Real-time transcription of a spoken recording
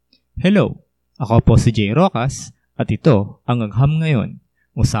Hello, ako po si Jay Rocas at ito ang Agham Ngayon,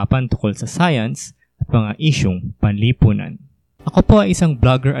 usapan tungkol sa science at mga isyong panlipunan. Ako po ay isang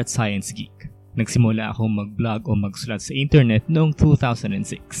vlogger at science geek. Nagsimula akong mag-vlog o magsulat sa internet noong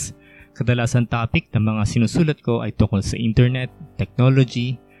 2006. Kadalasan topic ng mga sinusulat ko ay tungkol sa internet,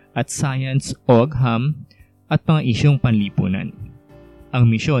 technology, at science o agham at mga isyong panlipunan. Ang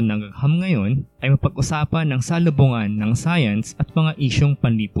misyon ng Agham Ngayon ay mapag-usapan ng salubungan ng science at mga isyong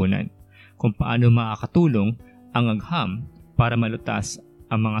panlipunan kung paano makakatulong ang agham para malutas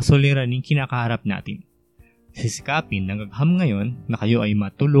ang mga suliraning kinakaharap natin. Sisikapin ng Agham Ngayon na kayo ay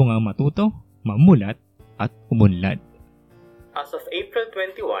matulungang matuto, mamulat at umunlad. As of April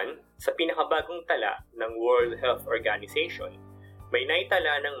 21, sa pinakabagong tala ng World Health Organization, may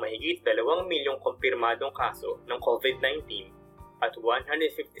naitala ng mahigit 2 milyong kumpirmadong kaso ng COVID-19 at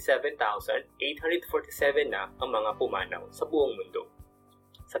 157,847 na ang mga pumanaw sa buong mundo.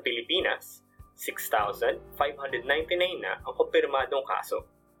 Sa Pilipinas, 6,599 na ang kumpirmadong kaso,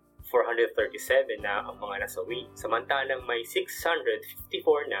 437 na ang mga nasawi, samantalang may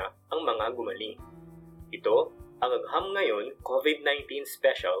 654 na ang mga gumaling. Ito ang Agham Ngayon COVID-19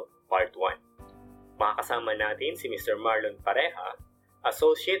 Special Part 1. Makakasama natin si Mr. Marlon Pareha,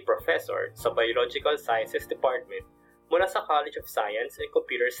 Associate Professor sa Biological Sciences Department mula sa College of Science and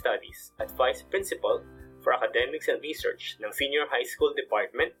Computer Studies at Vice Principal for Academics and Research ng Senior High School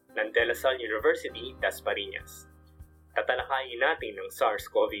Department ng De La Salle University, Dasmariñas. Tatalakayin natin ang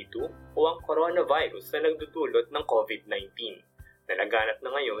SARS-CoV-2 o ang coronavirus na nagdudulot ng COVID-19 na laganap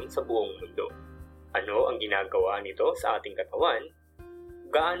na ngayon sa buong mundo. Ano ang ginagawa nito sa ating katawan?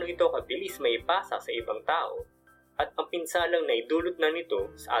 Gaano ito kabilis maipasa sa ibang tao? At ang pinsalang naidulot na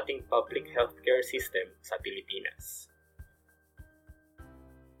nito sa ating public healthcare system sa Pilipinas.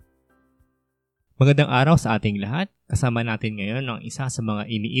 Magandang araw sa ating lahat. Kasama natin ngayon ang isa sa mga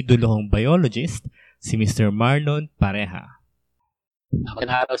iniidolohong biologist, si Mr. Marlon Pareha.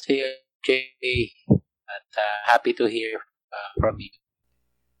 Magandang araw sa iyo, Jay, at happy to hear from you.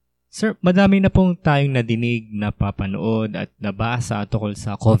 Sir, madami na pong tayong nadinig, napapanood at nabasa tungkol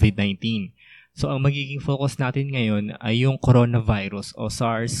sa COVID-19. So, ang magiging focus natin ngayon ay yung coronavirus o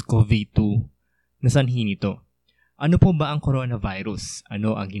SARS-CoV-2 na sanhi nito. Ano po ba ang coronavirus?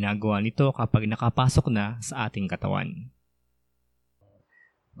 Ano ang ginagawa nito kapag nakapasok na sa ating katawan?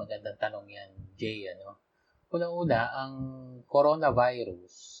 Magandang tanong yan, Jay. Una-una, ang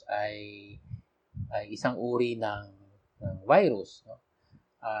coronavirus ay isang uri ng virus. No?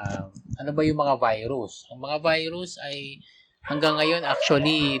 Ano ba yung mga virus? Ang mga virus ay hanggang ngayon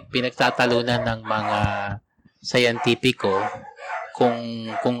actually pinagtatalunan ng mga scientifico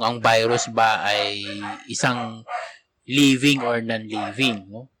kung ang virus ba ay isang living or non-living,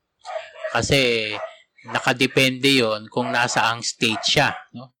 no? Kasi nakadepende yon kung nasaang state siya,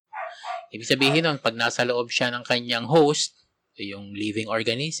 no? Ibig sabihin nun, pag nasa loob siya ng kanyang host, yung living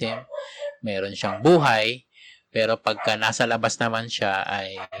organism, meron siyang buhay, pero pagka nasa labas naman siya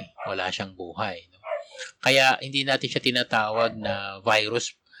ay wala siyang buhay, no? Kaya hindi natin siya tinatawag na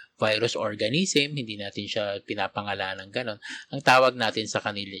virus organism, hindi natin siya pinapangalanan ganon. Ang tawag natin sa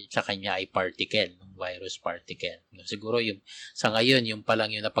kanya ay particle, virus particle. No, siguro sa ngayon yung pa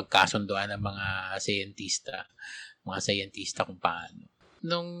lang yung napagkasunduan ng mga scientista kung paano.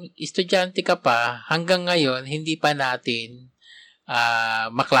 Nung estudyante ka pa, hanggang ngayon hindi pa natin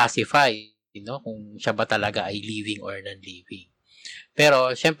maklasify, kung siya ba talaga ay living or non-living.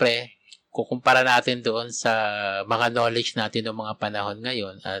 Pero syempre, kukumpara natin doon sa mga knowledge natin ng mga panahon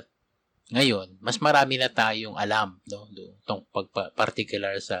ngayon at ngayon, mas marami na tayong alam, tong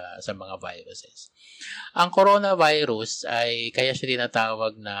particular sa mga viruses. Ang coronavirus ay kaya siya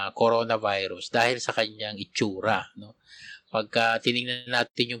tinatawag na coronavirus dahil sa kanyang itsura, no? Pagka tiningnan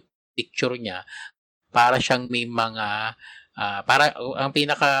natin yung picture niya, para siyang may mga ang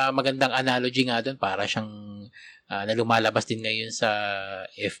pinakamagandang analogy nga doon, para siyang na lumalabas din ngayon sa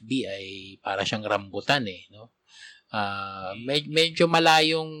FB ay para siyang rambutan no? Medyo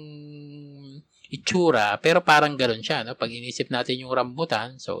malayong itsura pero parang ganoon siya, no? Pag inisip natin yung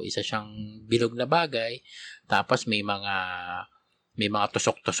rambutan, so isa siyang bilog na bagay, tapos may mga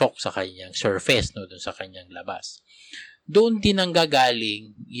tusok-tusok sa kanyang surface, no, doon sa kanyang labas. Doon din ang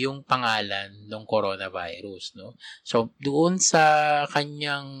gagaling yung pangalan ng coronavirus, no? So doon sa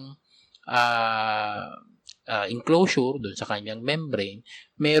kanyang enclosure, doon sa kanyang membrane,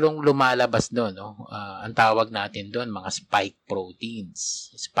 merong lumalabas doon, no? Ang tawag natin doon mga spike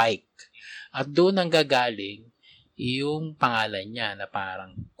proteins, spike. At doon ang gagaling yung pangalan niya na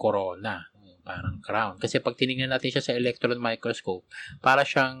parang corona, parang crown. Kasi pag tinignan natin siya sa electron microscope, para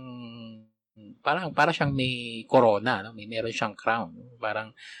siyang Para siyang may corona, no? Meron siyang crown. No?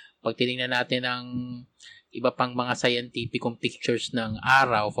 Parang pag tinignan natin ang iba pang mga scientificong pictures ng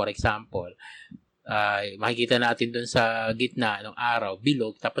araw, for example, makikita natin dun sa gitna ng araw,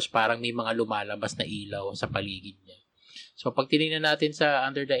 bilog, tapos parang may mga lumalabas na ilaw sa paligid niya. So, pag tinignan natin sa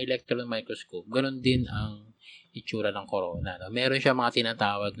under the electron microscope, ganun din ang itsura ng corona. No? Meron siya mga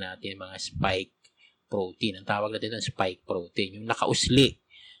tinatawag natin, mga spike protein. Ang tawag natin ng spike protein, yung nakausli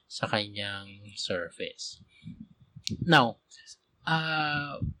sa kanyang surface. Now,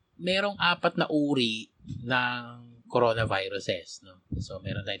 merong 4 na uri ng coronaviruses. No? So,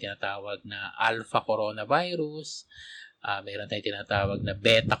 meron tayong tinatawag na alpha coronavirus, meron tayong tinatawag na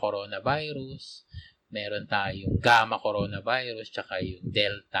beta coronavirus, meron tayong gamma coronavirus, tsaka yung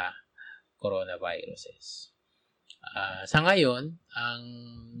delta coronaviruses. Sa ngayon, ang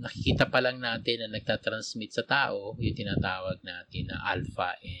nakikita pa lang natin na nagtatransmit sa tao, yung tinatawag natin na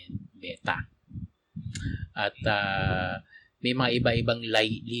alpha and beta. At may mga iba-ibang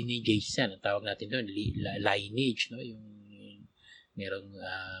lineages yan. Ang tawag natin doon, lineage. No? Yung merong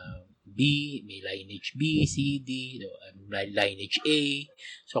B, may lineage B, C, D, lineage A.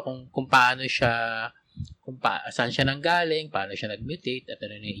 So, kung paano siya, saan siya nanggaling, paano siya nag-mutate, at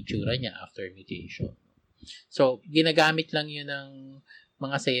ano yung itsura niya after mutation. So, ginagamit lang yun ng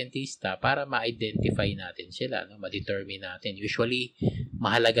mga scientista para ma-identify natin sila, no? Ma-determine natin. Usually,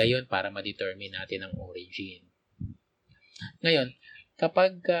 mahalaga yun para ma-determine natin ang origin. Ngayon,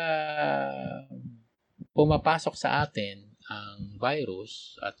 kapag pumapasok sa atin ang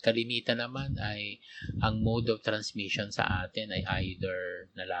virus at kalimitan naman ay ang mode of transmission sa atin ay either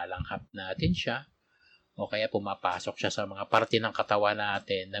nalalanghap natin siya o kaya pumapasok siya sa mga parte ng katawan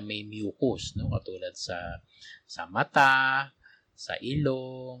natin na may mucus, no? Katulad sa mata, sa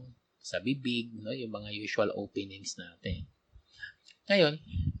ilong, sa bibig, no? Yung mga usual openings natin. Ngayon,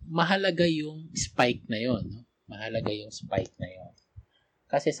 mahalaga yung spike na yon, no? Mahalaga yung spike na yon.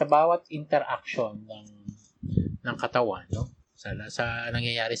 Kasi sa bawat interaction ng katawan, no? Sa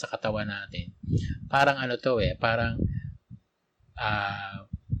nangyayari sa katawan natin, parang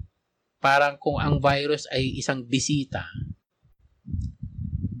parang kung ang virus ay isang bisita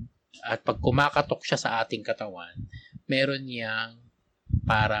at pag kumakatok siya sa ating katawan, meron niyang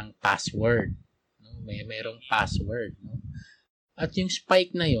parang password, no? Merong password, no? At yung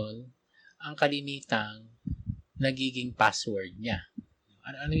spike na yon, ang kalimitang nagiging password niya.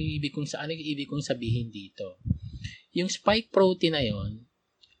 Ano yung ibig kong sabihin dito? Yung spike protein na yon,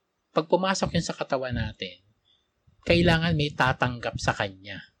 pag pumasok yun sa katawan natin, kailangan may tatanggap sa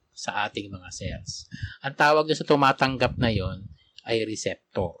kanya, sa ating mga cells. Ang tawag doon sa tumatanggap na yon ay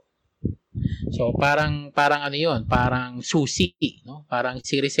receptor. So, parang ano yon, parang susi, no? Parang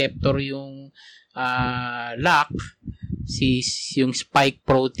si receptor yung lock, yung spike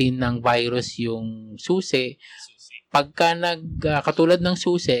protein ng virus yung susi. Pagka katulad ng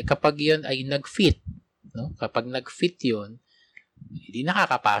susi, kapag yon ay nag-fit, no? Kapag nag-fit yon, hindi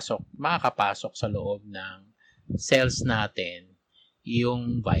makakapasok sa loob ng cells natin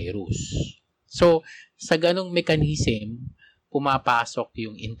yung virus. So, sa ganong mechanism, pumapasok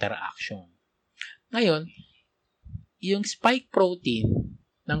yung interaction. Ngayon, yung spike protein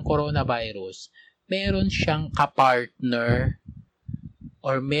ng coronavirus, meron siyang kapartner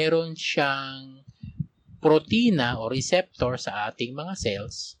or meron siyang protina o receptor sa ating mga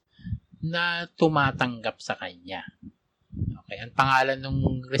cells na tumatanggap sa kanya. Okay, ang pangalan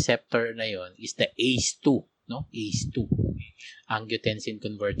ng receptor na yon is the ACE2, no? ACE2, angiotensin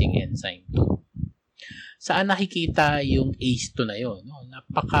converting enzyme 2. Saan nakikita yung ACE2 na yon? No?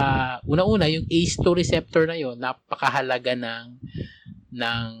 Una-una yung ACE2 receptor na yon, napakahalaga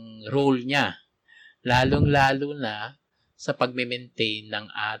ng role niya. Lalong-lalo na sa pagme-maintain ng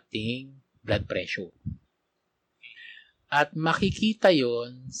ating blood pressure. At makikita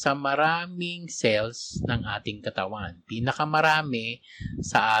yon sa maraming cells ng ating katawan. Pinakamarami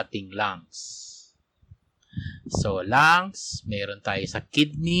sa ating lungs. So, lungs, meron tayo sa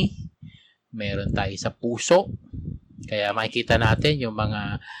kidney, meron tayo sa puso. Kaya makikita natin yung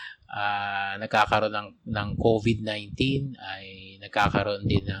mga nagkakaroon ng COVID-19 ay nagkakaroon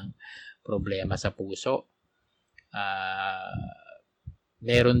din ng problema sa puso.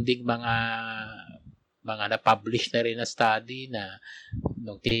 Meron ding mga na-publish na rin na study na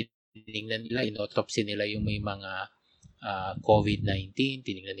nung tinignan nila, in-autopsy nila yung may mga COVID-19,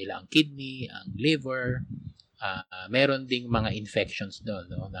 tinignan nila ang kidney, ang liver, meron ding mga infections doon,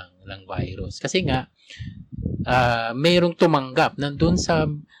 no, ng virus. Kasi nga, merong tumanggap nandun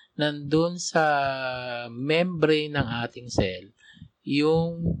sa membrane ng ating cell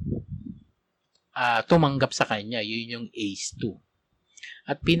yung tumanggap sa kanya, yun yung ACE2.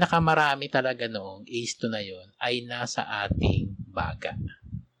 At pinakamarami talaga noong ACE2 na yon ay nasa ating baga.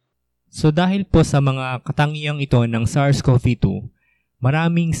 So dahil po sa mga katangiang ito ng SARS-CoV-2,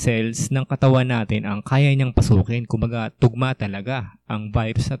 maraming cells ng katawan natin ang kaya niyang pasukin. Kumbaga, tugma talaga ang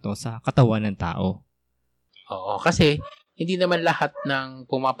virus na to sa katawan ng tao. Oo, kasi hindi naman lahat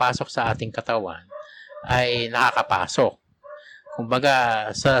ng pumapasok sa ating katawan ay nakakapasok. Kumbaga,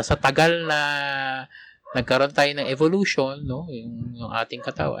 sa tagal na nagkaroon tayo ng evolution, no, yung ating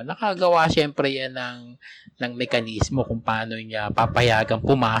katawan, nakagawa siyempre yan ng mekanismo kung paano niya papayagang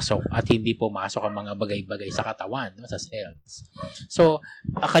pumasok at hindi pumasok ang mga bagay-bagay sa katawan, no, sa cells. So,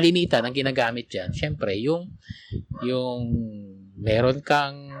 kalimitan ang ginagamit diyan, siyempre yung meron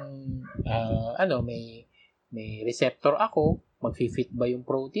kang may receptor ako, magfi-fit ba yung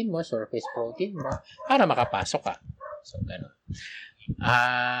protein mo, surface protein mo, para makapasok ka. So, gano'n.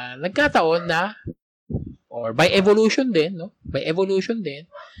 Nagkataon na, or by evolution din, no? By evolution din,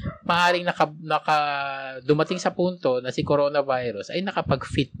 maaaring dumating sa punto na si coronavirus ay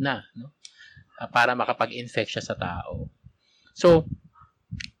nakapag-fit na, no? Para makapag-infect siya sa tao. So,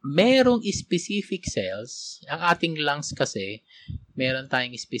 merong specific cells, ang ating lungs kasi, meron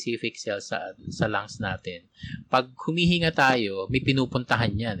tayong specific cells sa lungs natin. Pag humihinga tayo, may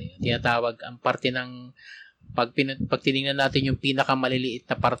pinupuntahan yan. Tinatawag ang parte ng pag tinignan natin yung pinakamaliliit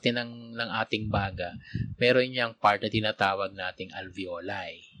na parte ng ating baga, meron niyang part na tinatawag nating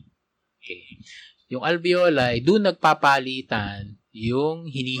alveoli. Okay. Yung alveoli, doon nagpapalitan yung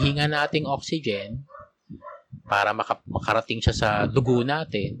hinihinga nating oxygen para makarating siya sa dugo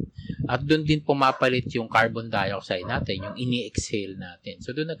natin, at doon din pumapalit yung carbon dioxide natin, yung ini-exhale natin.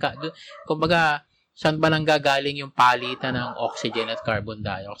 So kumbaga, saan ba nanggagaling yung palitan ng oxygen at carbon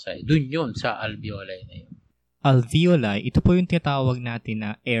dioxide? Doon yun sa alveoli na yun. Alveoli, ito po yung tinatawag natin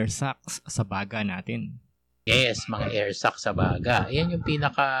na air sacs sa baga natin. Yes, mga air sacs sa baga. Yan yung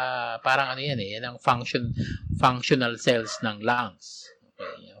parang yan yan ang functional cells ng lungs.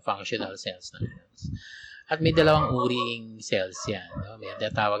 Okay, yung functional cells ng lungs. At may dalawang uring cells yan. No? May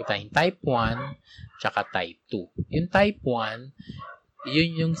tinatawag tayong type 1 tsaka type 2. Yung type 1, yun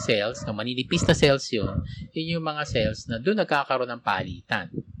yung cells, no, maninipis na cells yun yung mga cells na doon nagkakaroon ng palitan.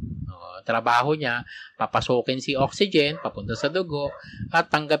 Trabaho niya, papasokin si oxygen, papunta sa dugo, at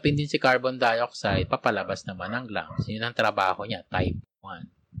tanggapin din si carbon dioxide, papalabas naman ng lungs. Yun ang trabaho niya, type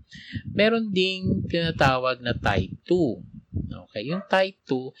 1. Meron ding tinatawag na type 2. Okay, yung type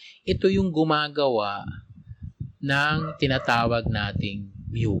 2, ito yung gumagawa ng tinatawag nating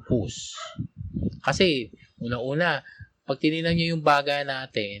mucus. Kasi, una-una, pag tinignan nyo yung baga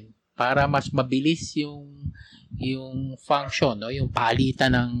natin, para mas mabilis yung function, no, yung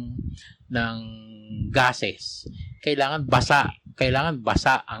palitan ng gases, kailangan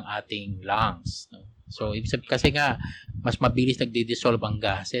basa ang ating lungs, no? So kasi nga mas mabilis nagdi-dissolve ang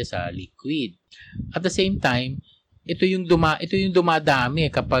gases sa liquid. At the same time, ito yung dumadami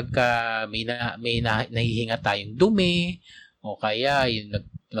kapag may nahihinga tayong dumi, o kaya yung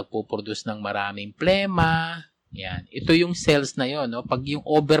nagpo-produce ng maraming plema. Yan. Ito yung cells na yon, no? Pag yung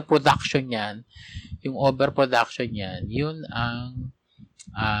overproduction niyan, yun ang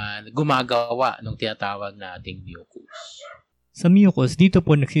gumagawa ng tinatawag nating mucus. Sa mucus, dito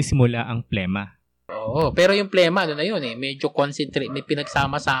po nagsisimula ang plema. Oo, pero yung plema, medyo concentrate, may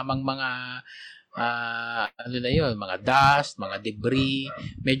pinagsama-samang mga mga dust, mga debris,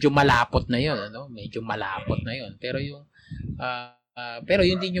 medyo malapot na yun, Pero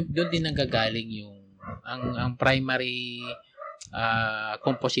doon din nanggagaling yung ang primary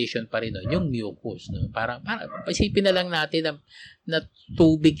composition pa rin, no? Yung mucus, no? Parang isipin na lang natin na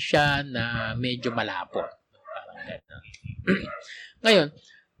tubig siya na medyo malapot. Parang gano'n. Ngayon,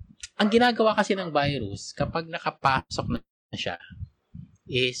 ang ginagawa kasi ng virus kapag nakapasok na siya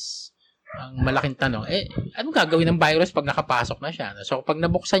is ang malaking tanong, anong gagawin ng virus pag nakapasok na siya? So, pag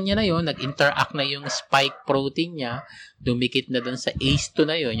nabuksan niya na yon, nag-interact na yung spike protein niya, dumikit na dun sa ACE2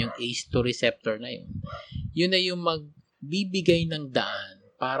 na yon, yung ACE2 receptor na yon. Yun na yung magbibigay ng daan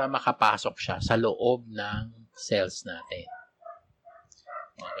para makapasok siya sa loob ng cells natin.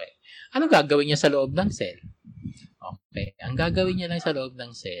 Okay. Anong gagawin niya sa loob ng cell? Okay. Ang gagawin niya lang sa loob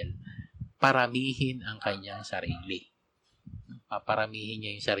ng cell, paramihin ang kanyang sarili. Paparamihin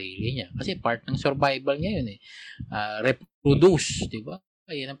niya yung sarili niya. Kasi part ng survival niya yun reproduce, di ba?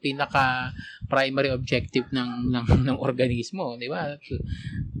 Yan ang pinaka-primary objective ng organismo, di ba?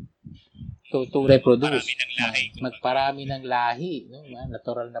 To reproduce. Magparami ng lahi. No?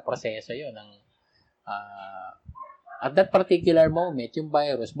 Natural na proseso yun. At that particular moment, yung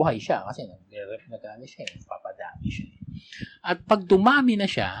virus, buhay siya. Kasi nag-ano siya, papadami siya. At pag dumami na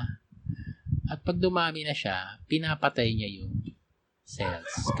siya, pinapatay niya yung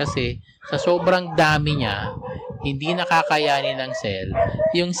cells. Kasi sa sobrang dami niya, hindi nakakayanin ng cell,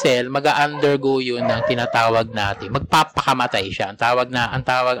 yung cell mag-undergo yun ng tinatawag natin, magpapakamatay siya.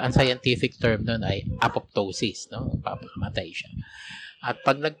 Ang scientific term nun ay apoptosis, no? Magpapakamatay siya. At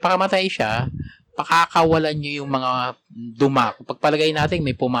pag nagpakamatay siya, pakakawalan nyo yung mga pagpalagay natin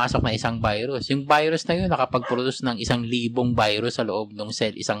may pumasok na isang virus. Yung virus na yun nakapag-produce ng 1,000 virus sa loob ng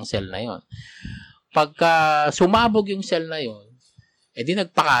isang cell na yun. Pagka sumabog yung cell na yun, edi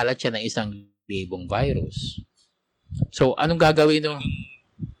nagpakalat siya ng 1,000 virus. So, anong gagawin nung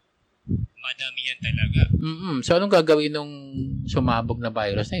madami yan talaga. So, anong gagawin nung sumabog na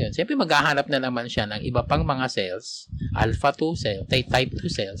virus na yun? Siyempre, maghahanap na naman siya ng iba pang mga cells, alpha 2 cell, type 2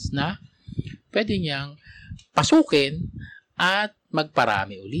 cells na pwede niyang pasukin at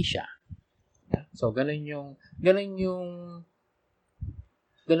magparami uli siya. So, ganun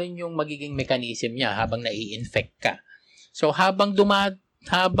yung magiging mechanism niya habang nai-infect ka. So, habang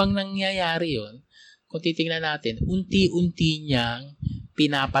nangyayari yun, kung titingnan natin, unti-unti niyang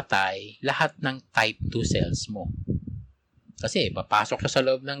pinapatay lahat ng type 2 cells mo. Kasi, papasok siya sa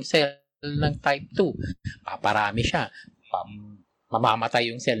loob ng cell ng type 2. Paparami siya.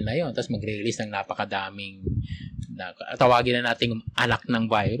 Mamamatay yung cell na yon, tapos magre-release ng napakadaming tawagin na nating anak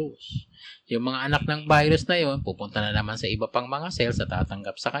ng virus. Yung mga anak ng virus na yon pupunta na naman sa iba pang mga cells at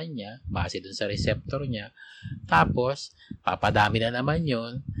tatanggap sa kanya base dun sa receptor niya. Tapos papadami na naman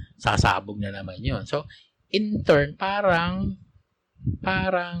yon, sasabog na naman yon. So in turn parang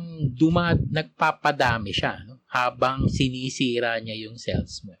nagpapadami siya, no? Habang sinisira niya yung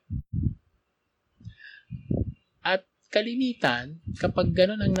cells mo. At kalimitan, kapag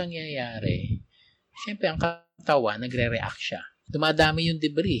gano'n ang nangyayari, syempre ang katawan, nagre-react siya. Dumadami yung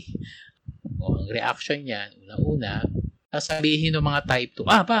debris. Ang reaction niyan, una-una, sasabihin ng mga type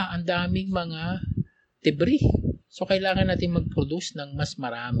 2, ang daming mga debris. So, kailangan natin mag-produce ng mas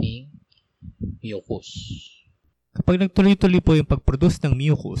maraming mucus. Kapag nagtuloy-tuloy po yung pag-produce ng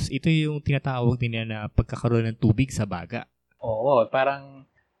mucus, ito yung tinatawag din na pagkakaroon ng tubig sa baga. Oo, parang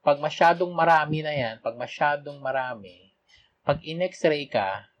pag masyadong marami na yan, pag in-x-ray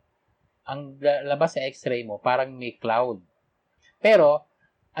ka, ang labas sa x-ray mo, parang may cloud. Pero,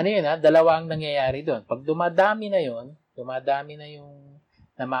 dalawa ang nangyayari doon. Pag dumadami na yung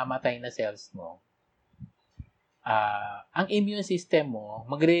namamatay na cells mo, ang immune system mo,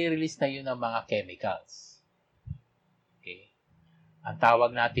 magre-release na yun ng mga chemicals. Okay? Ang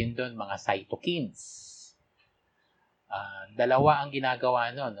tawag natin doon, mga cytokines. Dalawa ang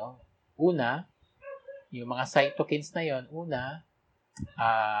ginagawa nun, no? Una, yung mga cytokines na yon,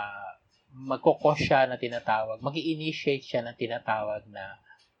 magkukos siya na tinatawag, mag-i-initiate siya na tinatawag na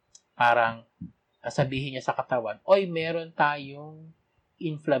parang sabihin niya sa katawan, meron tayong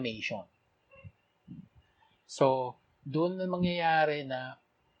inflammation. So, doon na mangyayari na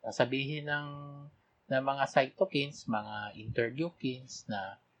sabihin ng mga cytokines, mga interleukins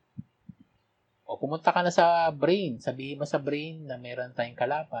na pumunta ka na sa brain, sabihin mo sa brain na meron tayong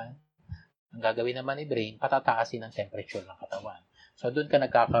kalaban, ang gagawin naman ni brain, patataasin ang temperature ng katawan. So, doon ka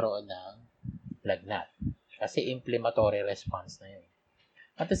nagkakaroon ng lagnat. Kasi inflammatory response na yun.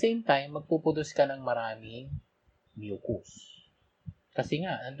 At the same time, magpuproduce ka ng maraming mucus. Kasi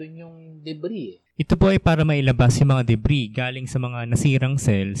nga, nandun yung debris. Ito po ay para mailabas yung mga debris galing sa mga nasirang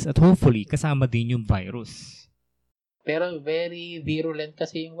cells at hopefully kasama din yung virus. Pero very virulent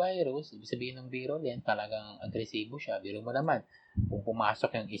kasi yung virus. Ibig sabihin ng virulent, talagang agresibo siya. Biro mo naman, kung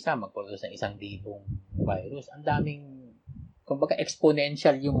pumasok yung isa, mag-produce ng 1,000 virus. Ang daming, kumbaga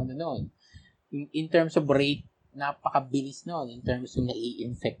exponential yung noon. In terms of rate, napakabilis noon. In terms of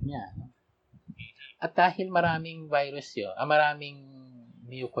nai-infect niya. No? At dahil maraming virus yun, maraming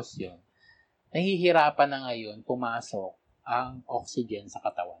mucus yun, nahihirapan na ngayon pumasok ang oxygen sa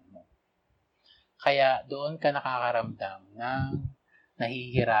katawan mo. Kaya doon ka nakakaramdam ng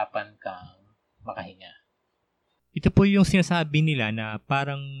nahihirapan kang makahinga. Ito po yung sinasabi nila na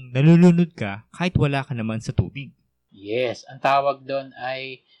parang nalulunod ka kahit wala ka naman sa tubig. Yes, ang tawag doon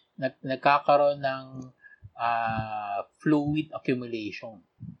ay nagkakaroon ng fluid accumulation.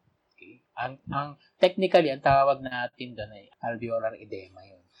 Okay? Technically, ang tawag natin doon ay alveolar edema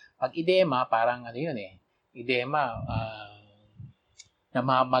yun. Pag edema, parang edema,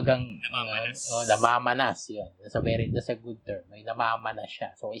 namamanas yun. That's a good term. May namamanas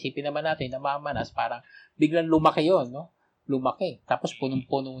siya. So, isipin naman natin, namamanas, parang biglang lumaki yun, no? Lumaki. Tapos,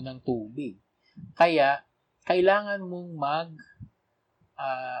 punong-puno ng tubig. Kaya, kailangan mong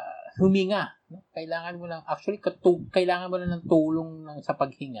huminga. No? Kailangan mo lang ng tulong sa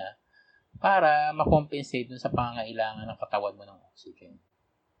paghinga para makompensate dun sa pangangailangan ng katawan mo ng oxygen.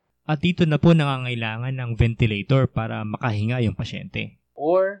 At dito na po nangangailangan ng ventilator para makahinga yung pasyente.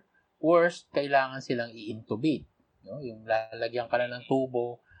 Or, worst, kailangan silang i-intubate. No? Yung lalagyan ka na ng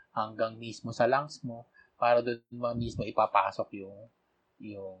tubo hanggang mismo sa lungs mo para doon mismo ipapasok yung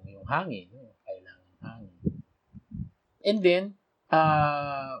hangin. Yung kailangan hangin. And then,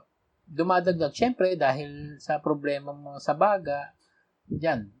 dumadagdag, syempre, dahil sa problema mo sa baga,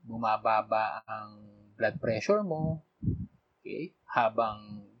 diyan, bumababa ang blood pressure mo, okay?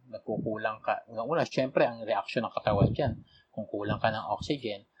 Habang nagkukulang ka. Una, syempre, ang reaksyon ng katawan dyan, kung kulang ka ng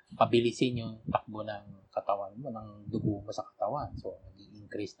oxygen, pabilisin yung takbo ng katawan mo, ng dugo mo sa katawan. So,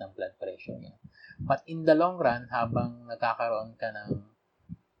 nag-increase ng blood pressure niya. But in the long run, habang nagkakaroon ka ng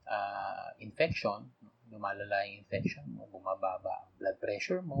infection, lumalala yung infection mo, bumababa ang blood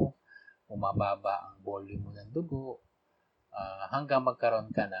pressure mo, bumababa ang volume mo ng dugo, hanggang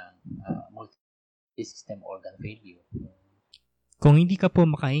magkaroon ka ng multi-system organ failure. Kung hindi ka po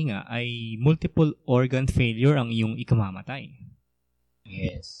makahinga, ay multiple organ failure ang iyong ikamamatay.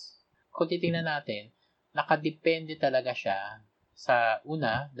 Yes. Kung titingnan natin, nakadepende talaga siya sa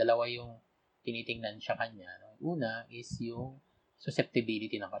dalawa yung tinitingnan siya kanya. Una is yung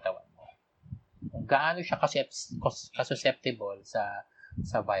susceptibility ng katawan mo. Kung gaano siya kasusceptible sa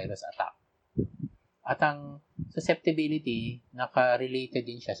virus attack. At ang susceptibility, naka-related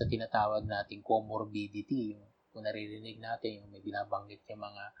din siya sa tinatawag nating comorbidity. Kung naririnig natin, yung may binabanggit yung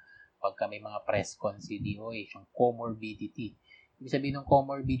pagka may mga press-con CDOH, yung comorbidity. Ibig sabihin ng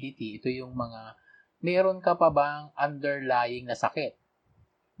comorbidity, ito yung meron ka pa bang underlying na sakit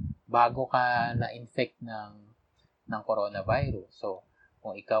bago ka na-infect ng coronavirus. So,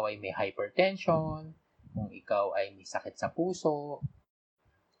 kung ikaw ay may hypertension, kung ikaw ay may sakit sa puso,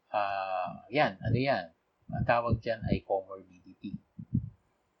 yan. Ang tawag dyan ay comorbidity.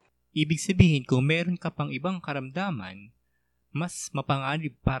 Ibig sabihin, kung meron ka pang ibang karamdaman, mas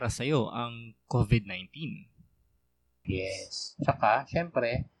mapanganib para sa'yo ang COVID-19. Yes. Tsaka,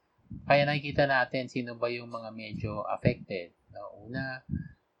 syempre, kaya nakikita natin sino ba yung mga medyo affected. Una,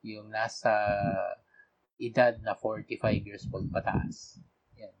 yung nasa edad na 45 years old pataas.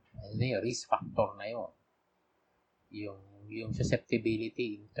 Yan. Ano yung risk factor na yun. Yung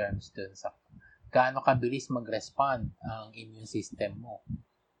susceptibility in terms dun sa gaano kabilis mag-respond ang immune system mo.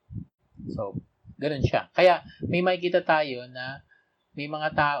 So, ganun siya. Kaya, may makikita tayo na may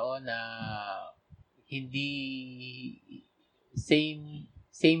mga tao na hindi same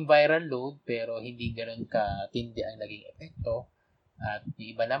viral load pero hindi ganun katindi ang naging epekto. At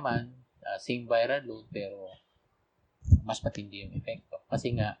yung iba naman, same viral load pero mas matindi yung epekto.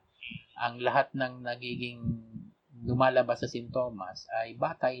 Kasi nga, ang lahat ng nagiging lumalabas sa sintomas ay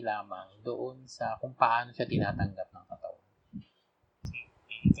batay lamang doon sa kung paano siya tinatanggap ng katawan.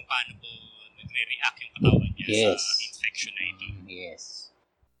 Kung paano po nagre-react yung katawan niya sa infection na ito. Yes.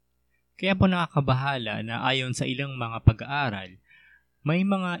 Kaya po nakakabahala na ayon sa ilang mga pag-aaral, may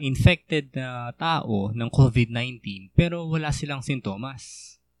mga infected na tao ng COVID-19 pero wala silang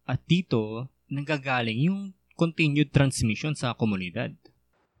sintomas. At dito, nanggagaling yung continued transmission sa komunidad.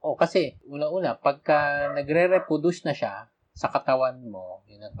 Kasi una-una, pagka nagre-reproduce na siya sa katawan mo,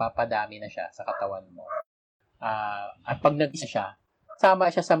 yung nagpapadami na siya sa katawan mo, at pag nag-isa siya, sama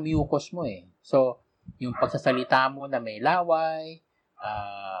siya sa mucus mo eh. So, yung pagsasalita mo na may laway,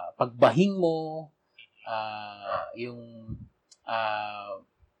 pagbahing mo, yung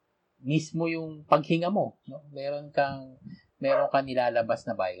mismo yung paghinga mo, no? Meron kang nilalabas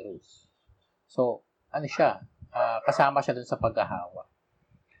na virus. So, siya? Kasama siya dun sa paghahawa.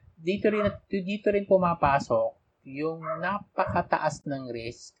 Dito rin pumapasok yung napakataas ng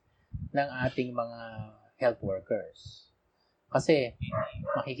risk ng ating mga health workers. Kasi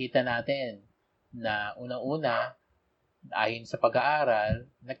makikita natin na unang-una, ayon sa pag-aaral,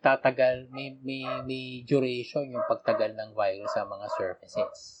 nagtatagal, may duration yung pagtagal ng virus sa mga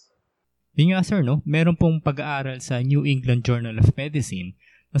surfaces. Yun nga sir, no? Meron pong pag-aaral sa New England Journal of Medicine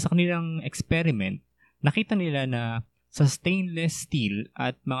na sa kanilang experiment, nakita nila na sa stainless steel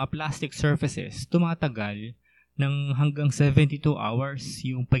at mga plastic surfaces, tumatagal ng hanggang 72 hours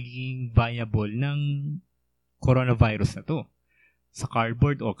yung pagiging viable ng coronavirus na to. Sa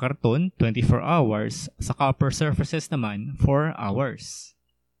cardboard o karton, 24 hours. Sa copper surfaces naman, 4 hours.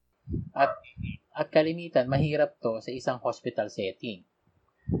 At kalimitan, mahirap to sa isang hospital setting.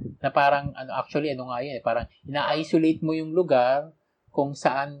 Na parang, parang ina-isolate mo yung lugar kung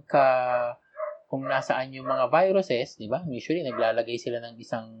nasaan yung mga viruses, di ba? Usually, naglalagay sila ng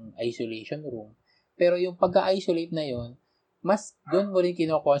isang isolation room. Pero yung pag-isolate na yun, mas doon mo rin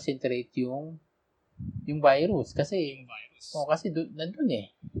kino-concentrate yung virus. Kasi nandun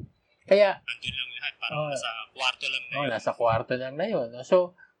eh. Kaya, nandun lang lahat, parang nasa kwarto lang na yun. Nasa kwarto lang na yun.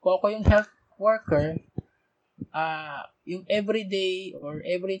 So, Kung ako yung health worker, yung everyday or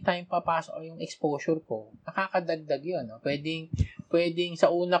every time papasok yung exposure ko, nakakadagdag yun. No? Pwedeng sa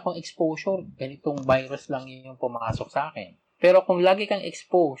una kong exposure, ganitong virus lang yung pumasok sa akin. Pero kung lagi kang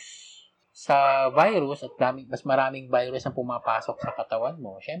exposed sa virus at mas maraming virus ang pumapasok sa katawan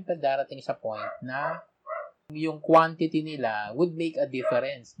mo, syempre darating sa point na yung quantity nila would make a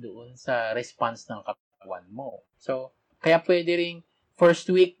difference doon sa response ng katawan mo. So, kaya pwede ring first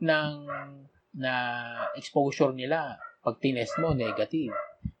week na exposure nila, pag tinest mo, negative.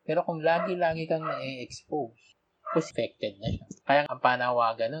 Pero kung lagi-lagi kang na-expose, affected na siya. Kaya ang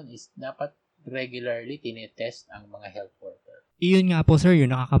panawagan nun is dapat regularly tinetest ang mga health worker. Iyon nga po sir,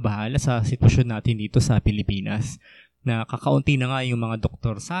 yung nakakabahala sa sitwasyon natin dito sa Pilipinas, na kakaunti na nga yung mga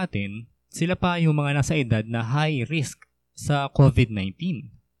doktor sa atin, sila pa yung mga nasa edad na high risk sa COVID-19.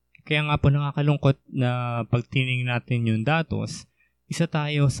 Kaya nga po nakakalungkot na pag tinignan natin yung datos, isa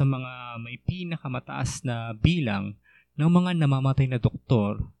tayo sa mga may pinakamataas na bilang ng mga namamatay na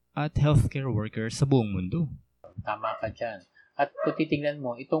doktor at healthcare workers sa buong mundo. Tama ka dyan. At kung titignan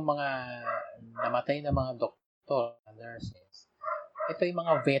mo, itong mga namatay na mga doktor, nurses, ito yung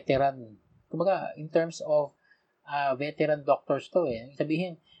mga veteran. Kumbaga, in terms of veteran doctors to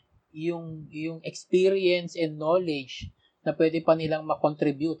sabihin, yung experience and knowledge na pwede pa nilang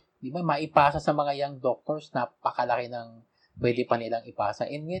makontribute, di ba, maipasa sa mga young doctors, napakalaki ng pwede pa nilang ipasa.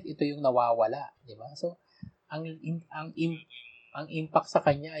 And yet, ito yung nawawala, di ba? So, ang impact sa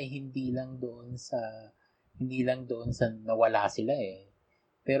kanya ay hindi lang doon sa nawala sila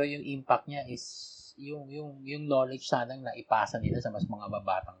Pero yung impact niya is yung knowledge sanang naipasa nila sa mas mga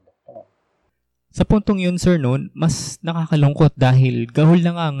babatang doktor. Sa puntong yun, sir, mas nakakalungkot dahil gahol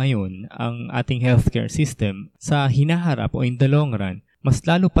na nga ngayon ang ating healthcare system sa hinaharap o in the long run. Mas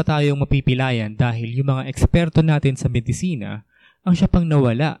lalo pa tayong mapipilayan dahil yung mga eksperto natin sa medisina ang siya pang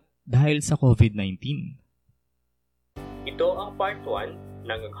nawala dahil sa COVID-19. Ito ang part 1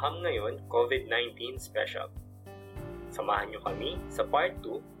 ng Agham Ngayon COVID-19 Special. Samahan niyo kami sa part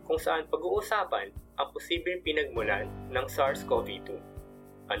 2 kung saan pag-uusapan ang posibleng pinagmulan ng SARS-CoV-2.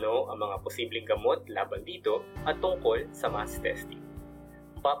 Ano ang mga posibleng gamot laban dito at tungkol sa mass testing.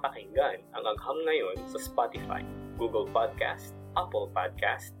 Papakinggan ang Agham Ngayon sa Spotify, Google Podcast, Apple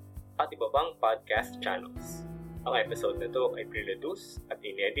Podcast, at iba pang podcast channels. Ang episode na to ay pre-produce at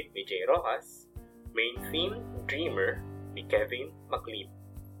inedit ni Jay Rojas, main theme, Dreamer, ni Kevin McLean.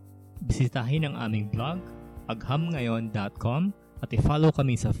 Bisitahin ang aming blog, aghamngayon.com, at i-follow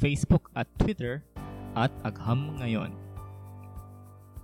kami sa Facebook at Twitter at Agham Ngayon.